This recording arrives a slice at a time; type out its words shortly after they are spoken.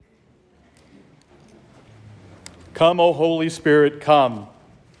Come, O Holy Spirit, come.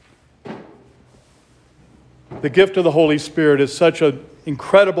 The gift of the Holy Spirit is such an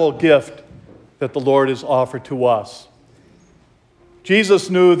incredible gift that the Lord has offered to us.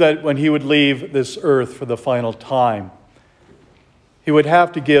 Jesus knew that when he would leave this earth for the final time, he would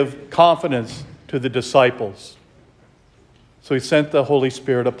have to give confidence to the disciples. So he sent the Holy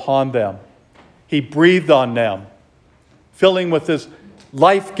Spirit upon them. He breathed on them, filling with this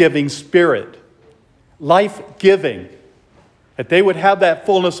life-giving Spirit. Life-giving. That they would have that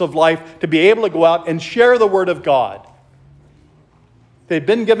fullness of life to be able to go out and share the Word of God. They'd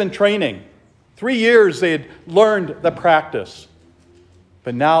been given training. 3 years they had learned the practice.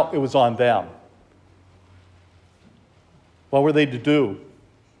 But now it was on them. What were they to do?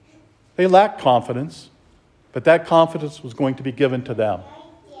 They lacked confidence, but that confidence was going to be given to them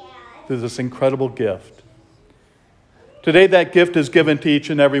through this incredible gift. Today that gift is given to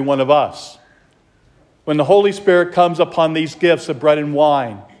each and every one of us. When the Holy Spirit comes upon these gifts of bread and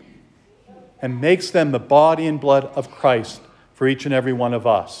wine and makes them the body and blood of Christ for each and every one of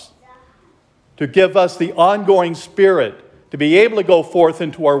us, to give us the ongoing Spirit to be able to go forth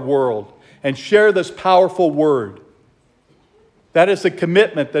into our world and share this powerful word. That is the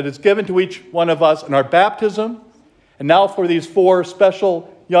commitment that is given to each one of us in our baptism, and now for these 4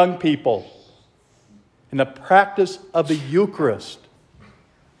 special young people in the practice of the Eucharist.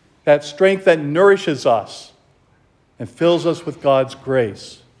 That strength that nourishes us and fills us with God's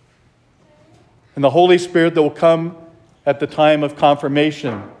grace. And the Holy Spirit that will come at the time of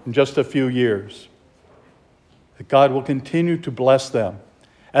confirmation in just a few years. That God will continue to bless them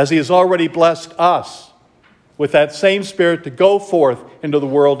as he has already blessed us with that same Spirit to go forth into the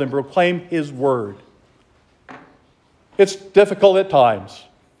world and proclaim his word. It's difficult at times.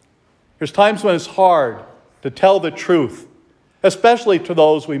 There's times when it's hard to tell the truth, especially to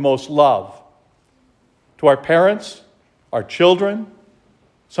those we most love. To our parents, our children,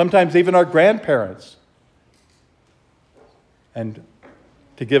 sometimes even our grandparents. And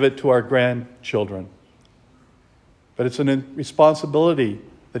to give it to our grandchildren. But it's a responsibility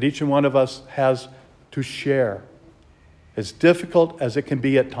that each one of us has to share, as difficult as it can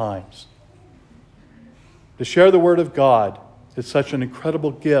be at times. To share the Word of God is such an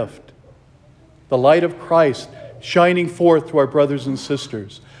incredible gift. The light of Christ shining forth to our brothers and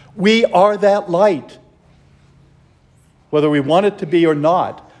sisters. We are that light. Whether we want it to be or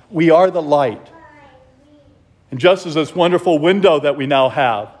not, we are the light. And just as this wonderful window that we now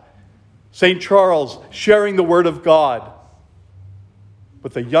have, St. Charles sharing the Word of God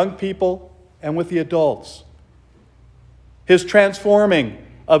with the young people and with the adults. His transforming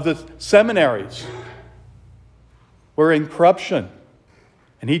of the seminaries were in corruption,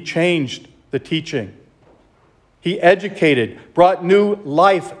 and he changed the teaching. He educated, brought new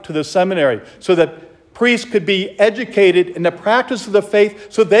life to the seminary so that priests could be educated in the practice of the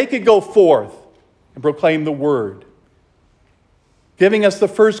faith so they could go forth and proclaim the word. Giving us the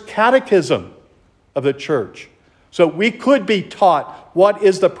first catechism of the church so we could be taught what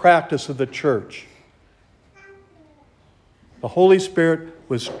is the practice of the church. The Holy Spirit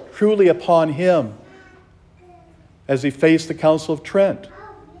was truly upon him as he faced the Council of Trent,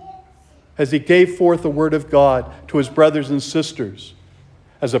 as he gave forth the word of God to his brothers and sisters,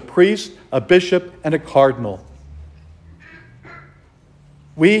 as a priest, a bishop, and a cardinal.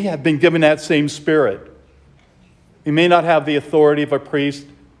 We have been given that same Spirit. We may not have the authority of a priest,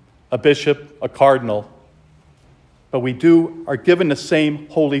 a bishop, a cardinal, but we are given the same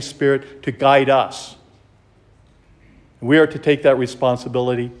Holy Spirit to guide us. We are to take that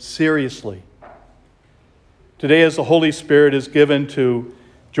responsibility seriously. Today, as the Holy Spirit is given to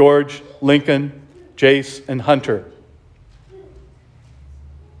George, Lincoln, Jace, and Hunter,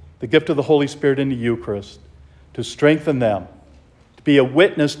 the gift of the Holy Spirit in the Eucharist, to strengthen them, to be a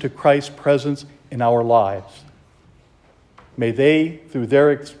witness to Christ's presence in our lives. May they, through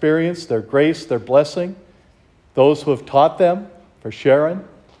their experience, their grace, their blessing, those who have taught them, for Sharon,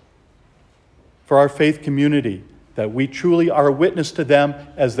 for our faith community, that we truly are a witness to them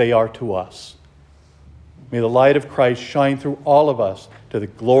as they are to us. May the light of Christ shine through all of us to the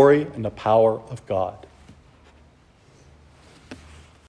glory and the power of God.